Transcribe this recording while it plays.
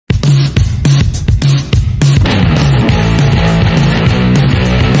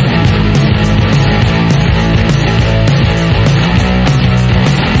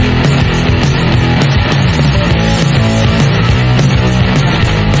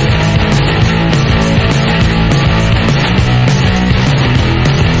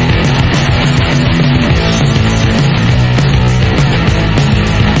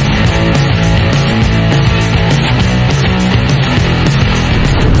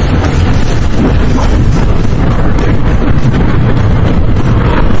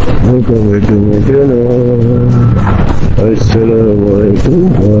Assalamualaikum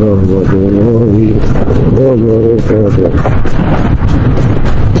warahmatullahi wabarakatuh.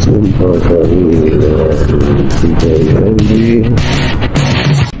 Sumpah kamilah Ciawi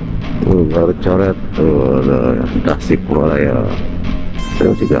baru coret tuh ada Tasik Raya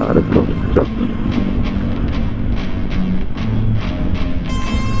terus juga ada tuh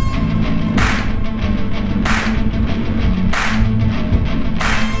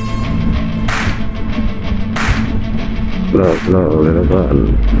lah oleh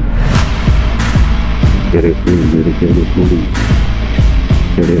apaan kiri puli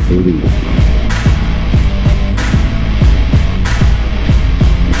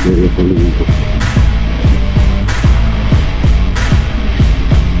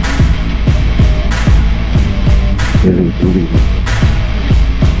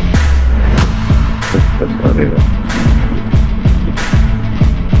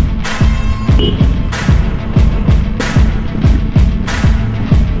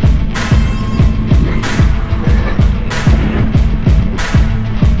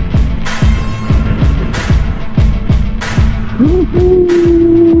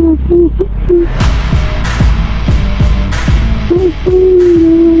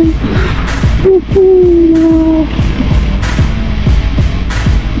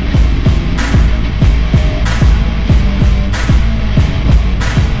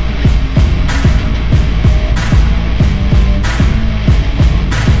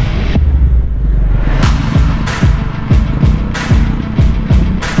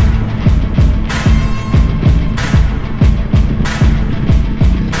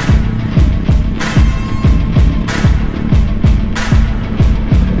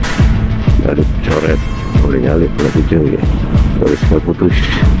nyalip lagi cuy, harus putus.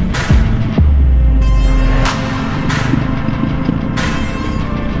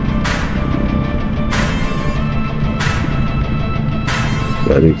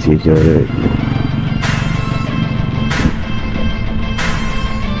 Dari Cisayong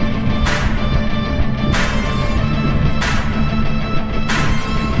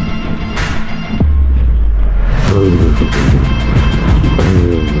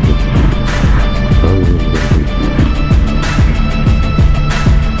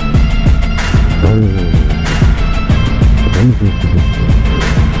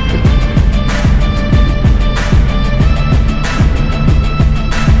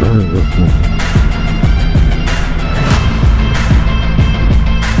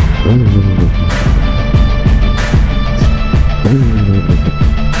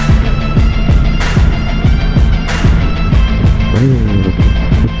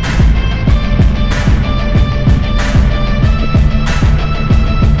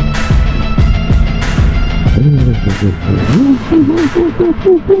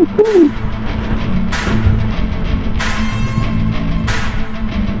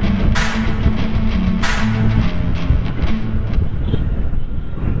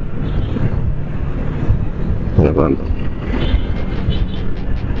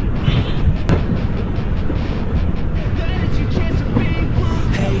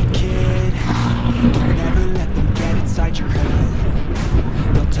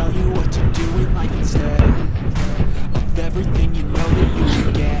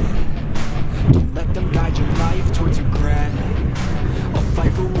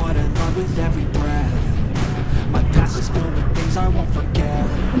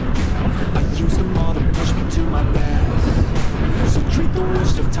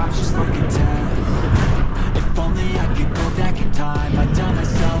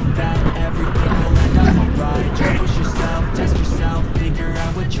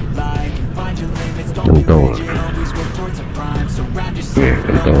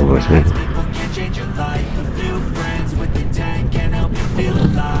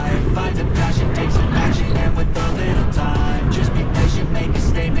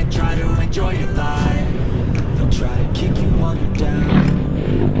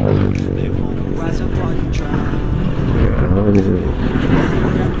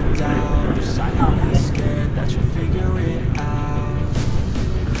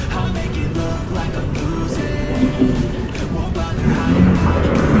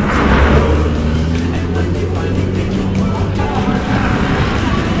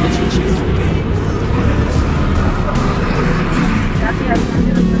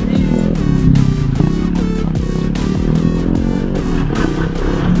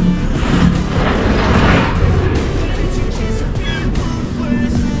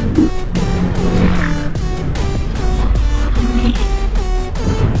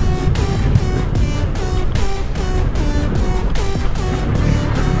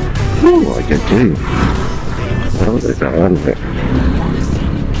ya cuy. Oh, udah jalan ya.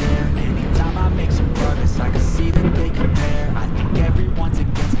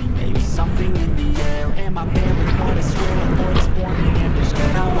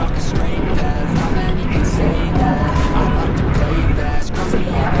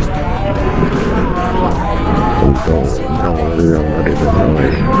 Yang dari Ciawi.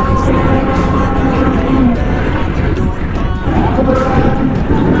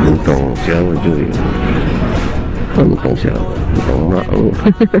 Untung Ciawi cuy. Untung Ciawi. Untung malu.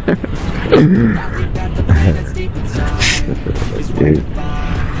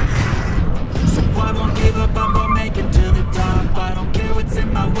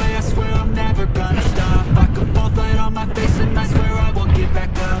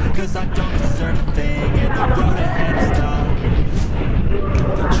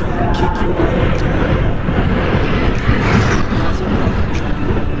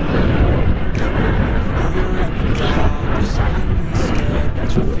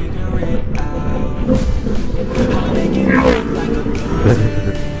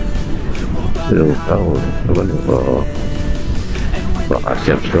 Belum tahu apa lupa Pak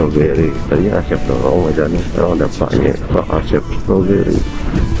Asep strawberry tadinya Asep dorong aja nih kalau dapatnya Pak Asep strawberry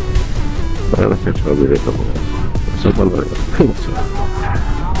itu sopan banget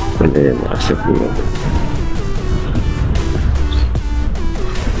banyak yang Asep juga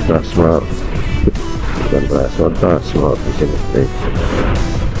Tasmart bukan Tasmart di sini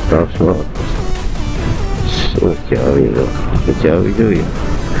Tasmart Ciawi loh Ciawi juga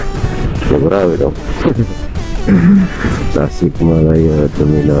berapa dong. Tasikmalaya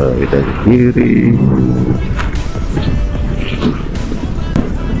terminal dan Kiri.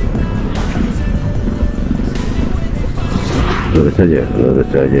 Lurus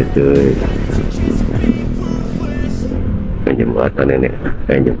saja cuy. Jembatan ini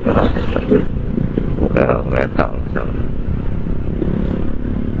jembatan kereta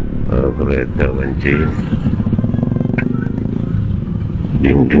kereta benci.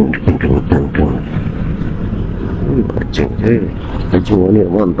 Ding. Acing ini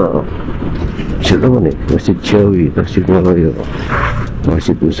mantap. Siapa nih? Masjid Ciawi, Tasikmalaya.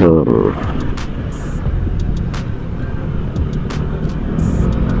 Masjid besar.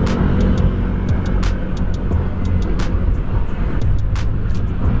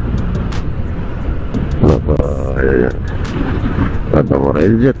 Kenapa ya? Ada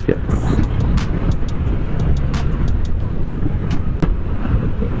merezet ya?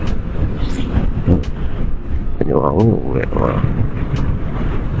 Wangu wah.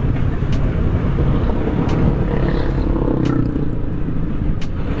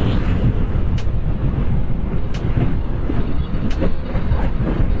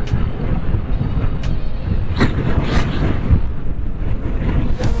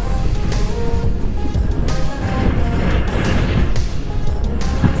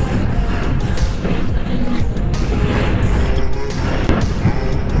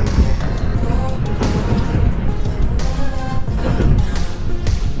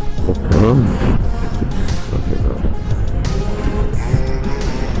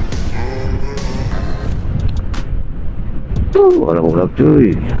 Orang gelap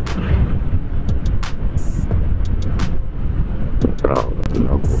cuy.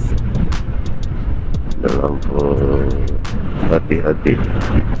 Lampu.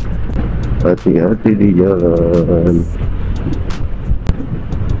 Hati-hati di jalan.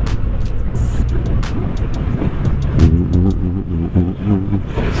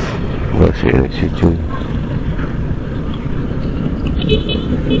 Masih ini cuy.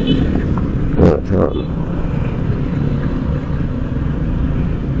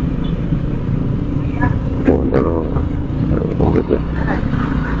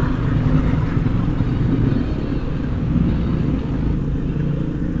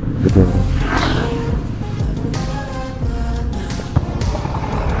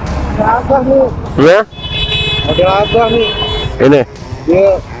 Abah nih. Ya? Mobil abah nih. Ini.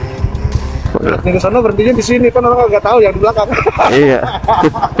 Iya. Nih ke sana berhentinya di sini kan orang nggak tahu yang di belakang. Iya.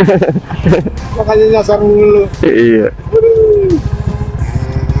 Makanya nyasar dulu. Iya.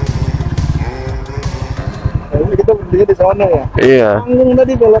 Nah, ini kita berhentinya di sana ya. Iya. Tanggung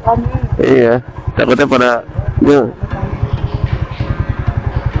tadi belokannya. Iya. Takutnya pada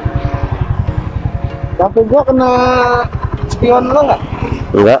Lampu gua kena spion lo nggak?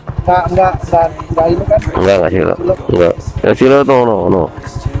 Enggak ini kan? Enggak silo. Enggak. Yang silo tuh no.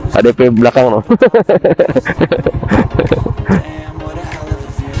 ADP belakang no.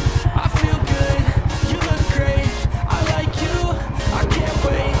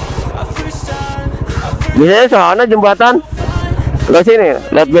 Biasanya sana jembatan Ke sini,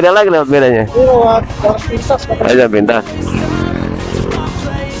 lewat beda lagi, lewat bedanya. Ini lewat Jalan Pintas katanya. Aja pintas.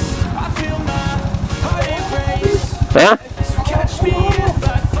 Hah?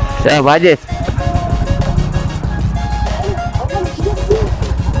 Siapa aja?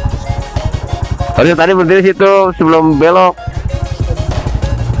 Harusnya tadi berdiri situ sebelum belok.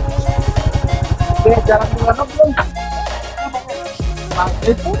 Ini jalan ke mana belum? Nah,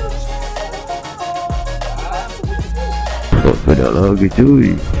 itu. Oh, beda lagi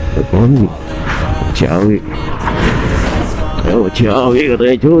cuy. Apa nih? Ciawi. Oh, Ciawi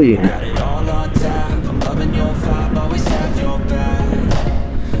katanya cuy.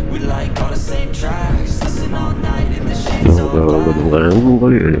 Gadung-gadung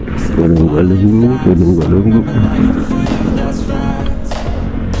kali ya. Gadung-gadung.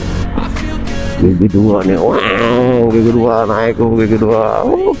 Gigi dua nih. Wow, gigi dua naik ke gigi dua.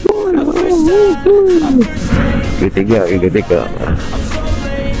 Gigi tiga. Gigi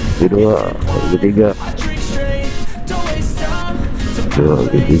dua, gigi tiga.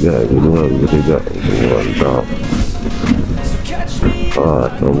 Gigi tiga. Mantap.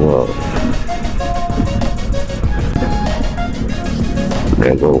 Coba.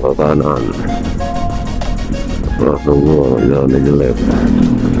 Nengok ke kanan. Tunggu, jalan jelek.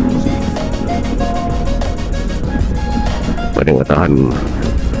 Pada nggak tahan.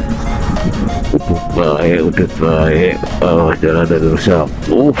 Udah baik. Oh, jalan ada rusak.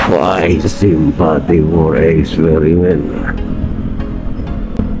 I sympathy for experiment.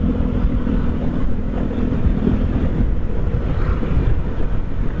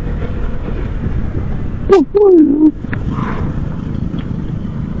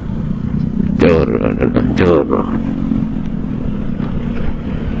 Jor.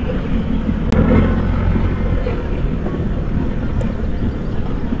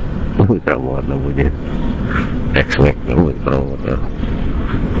 Terang banget lampunya. X-Max lampu terang banget.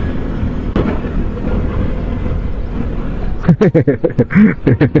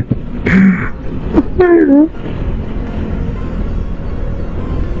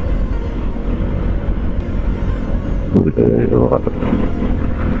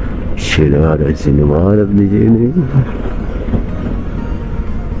 Sudah ada sinema di sini.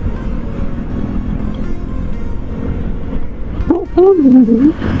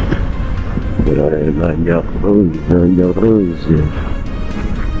 Berada nanjak terus.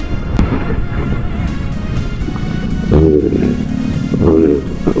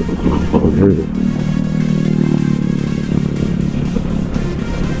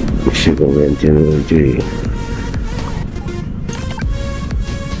 Isi konvensi cuy.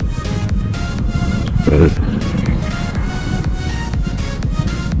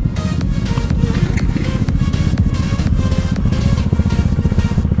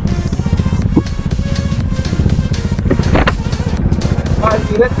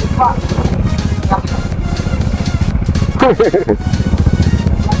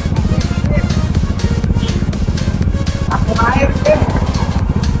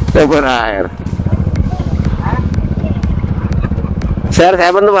 Tempur air. Share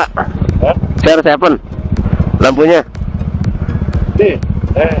 7 tuh, Pak. Share 7. Lampunya.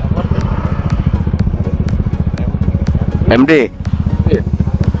 MD.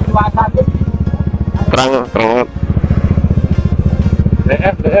 Terang banget.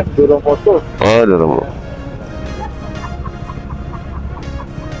 DF dorong foto. Oh, dorong.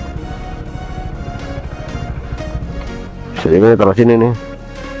 Jadi taruh sini nih.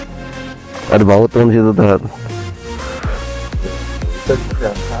 Ada baut kan situ terlihat.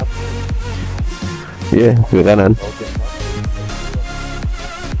 Iya, ke kanan.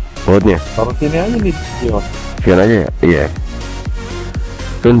 Bautnya. Taruh sini aja nih. Sini aja ya? Iya.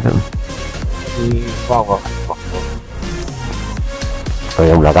 Tuntun. Di bawah. Oh,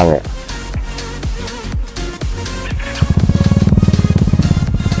 yang belakang ya?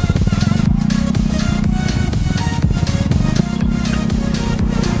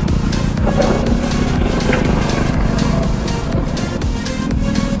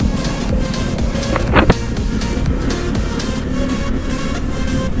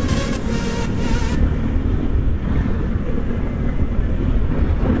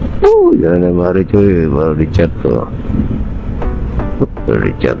 Jalan baru cuy, baru dicat tuh. Baru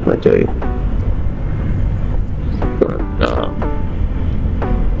dicat mah cuy. Mantap.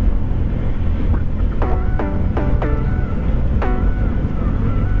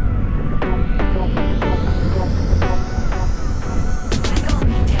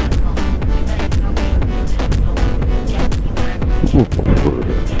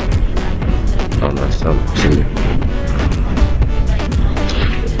 Panas sampai sini.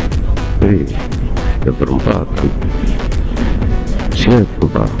 Ada perempatan. Siap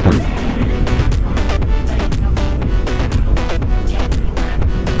kebakaran.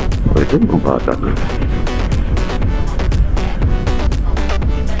 Oh, itu kebakaran.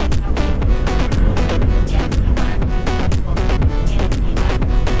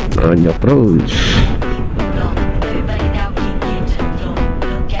 Banyak terus.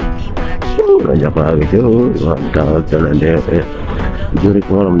 Banyak lagi tuh. Mantap jalan dia. Jurik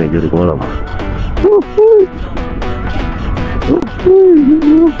malam nih, jurik malam.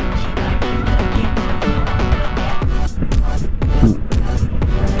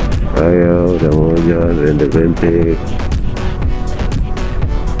 Ayo udah mau jalan rentek-rentek.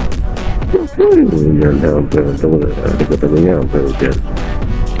 Hujan sampai tunggu ketemu sampai hujan.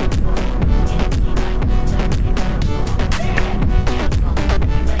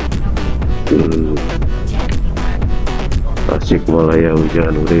 Tasik Malaya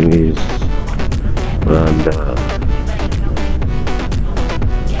hujan gerimis melanda.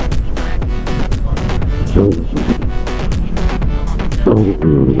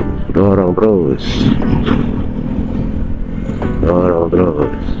 Dorong terus, dorong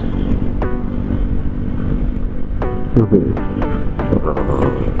terus.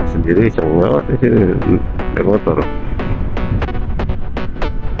 Sendiri sangat di sini naik motor.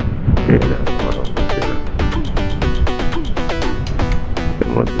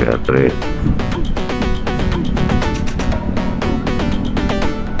 Tempat Dari.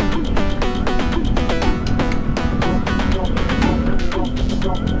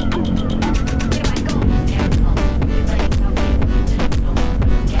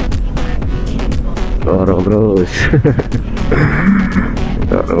 Dorong terus.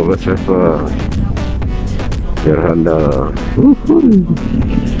 Dorong terus Vespa biar handal.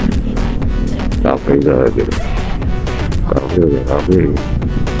 Kafe lagi, kafe ya kafe,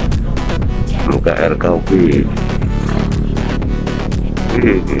 muka air kafe.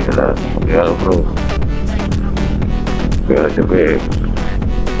 Gila, ya bro, ya cepet.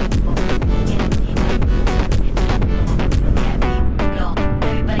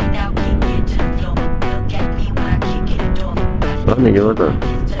 Ini gimana?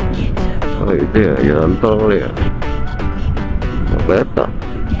 Oh itu ya, jalan tol ya. Kereta.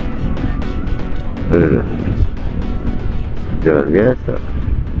 Jalan biasa.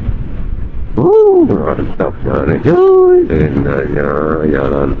 Mantap jalan cuy. Indahnya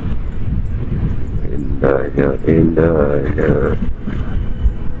jalan. Indahnya, indahnya.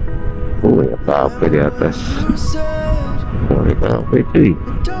 Ya kafe di atas. Ini kafe cuy.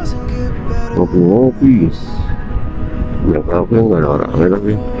 Ngopi-ngopi. Ya kafe nggak ada orangnya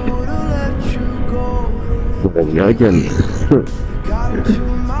tapi bukan jajan.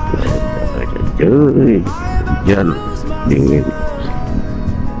 Cuy, hujan dingin.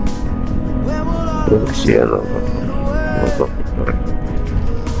 Kasihan loh motor.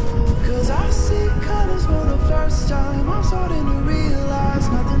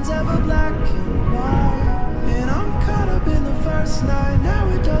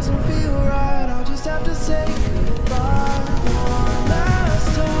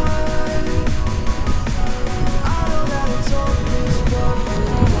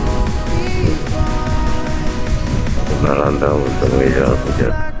 Kenalan tahu untuk meja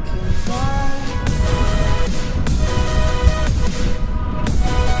hujan.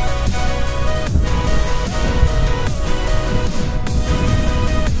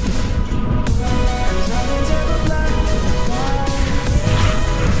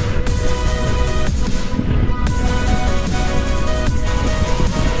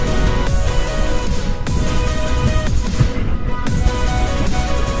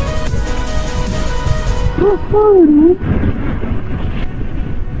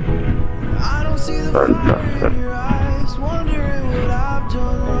 Mantap.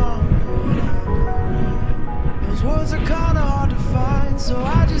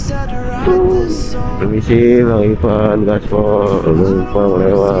 Permisi Bang Ivan, gaspol, numpang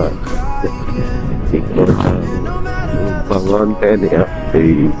lewat. Numpang konten ya.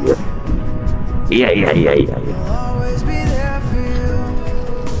 Iya.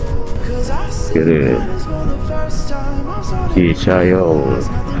 Kiri. Cisayong,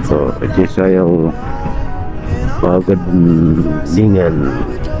 Cisayong Pagendingan.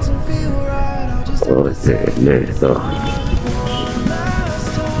 Oh, ini tuh.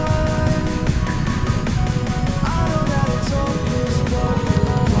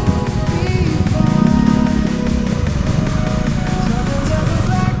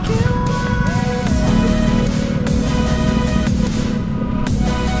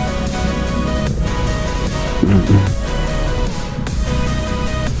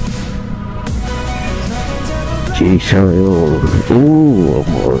 Cisayong.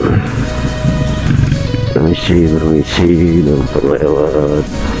 Amor. Permisi numpang lewat.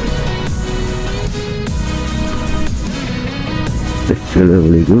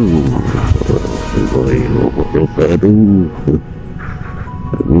 Assalamualaikum warahmatullahi wabarakatuh.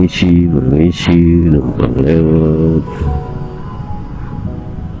 Permisi numpang lewat.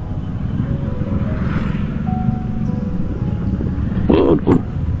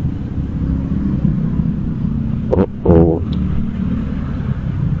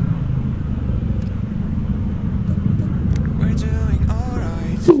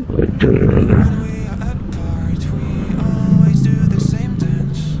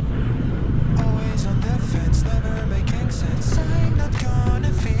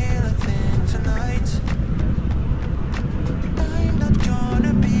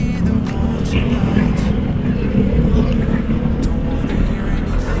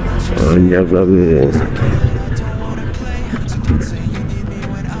 Banyak lagi.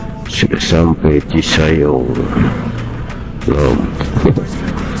 Sudah sampai Cisayong.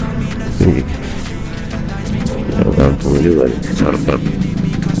 Kampung juga nih, Sarpat.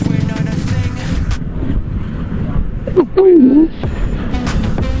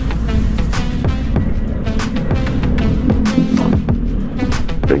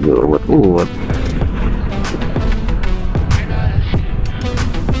 Lagi umat.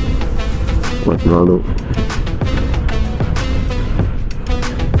 Buat malu.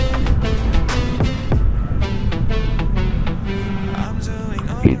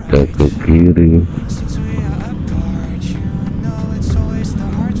 Kita ke kiri.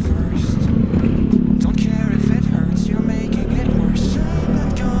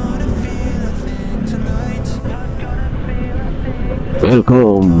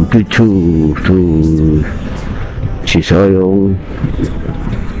 Welcome to Cisayong.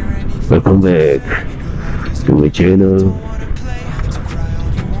 Welcome back to my channel.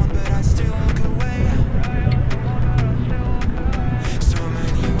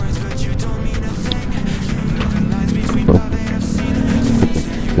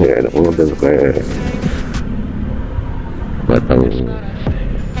 Enak banget kayak batang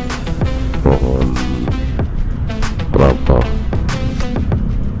pohon kelapa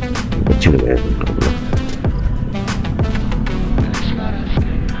kecil ya.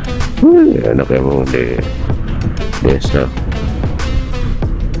 Enak emang di desa,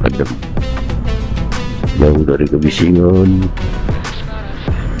 adem, jauh dari kebisingan.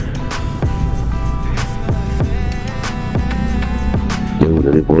 Jauh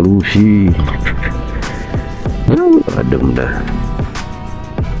dari polusi. Adem dah.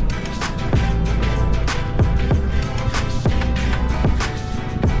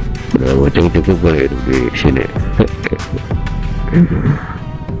 Nah, macam cukup kali di sini.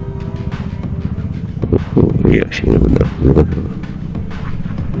 Iya sini benar.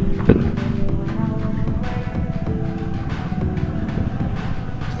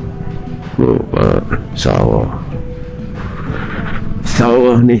 Pak, sawah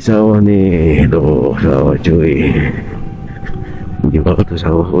nih, tuh sawah cuy. Gimana tuh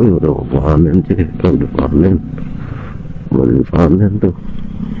sawah? Oh, udah panen sih, udah panen, baru panen tuh.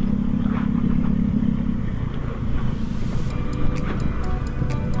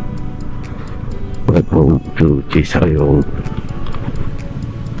 Welcome to Cisayong.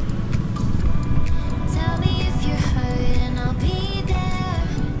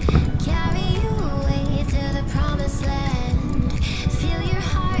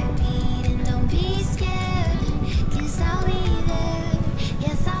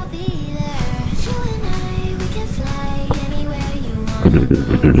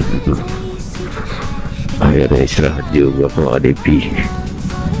 Akhirnya istirahat juga Pak ADP.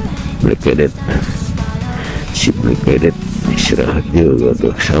 Black Cadet, si Black Cadet istirahat juga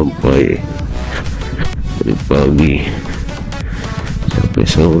tuh sampai dari pagi sampai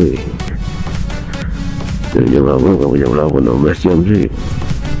sore. Jam 8, kamu jam 8, 16 jam sih.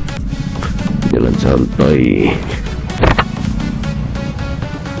 Jalan santai.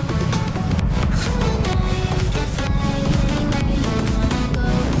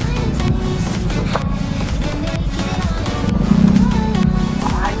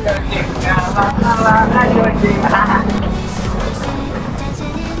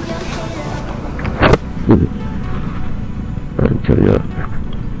 Hancurnya.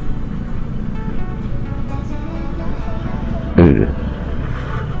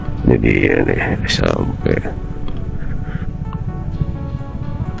 Jadi ini sampai.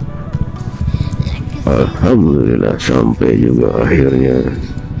 Alhamdulillah sampai juga akhirnya.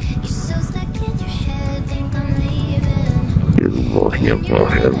 Di rumahnya Pak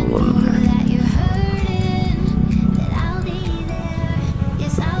Herman.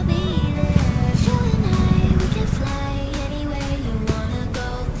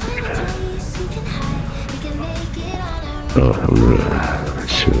 Alhamdulillah.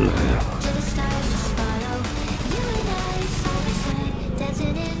 Bismillah.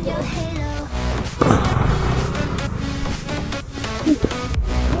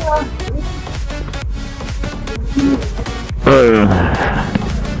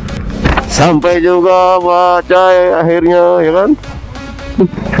 Sampai juga Pak Cai akhirnya, ya kan?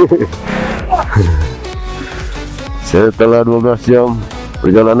 Setelah 12 jam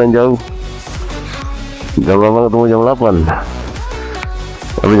perjalanan jauh. Jam lama ketemu jam 8.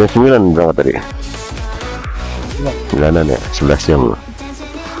 Tapi jam 9 berangkat tadi. 9 ya, 11 jam.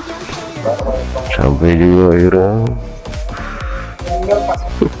 Sampai juga akhirnya.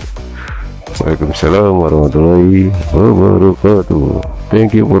 Waalaikumsalam warahmatullahi wabarakatuh.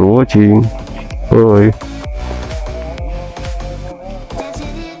 Thank you for watching. Bye.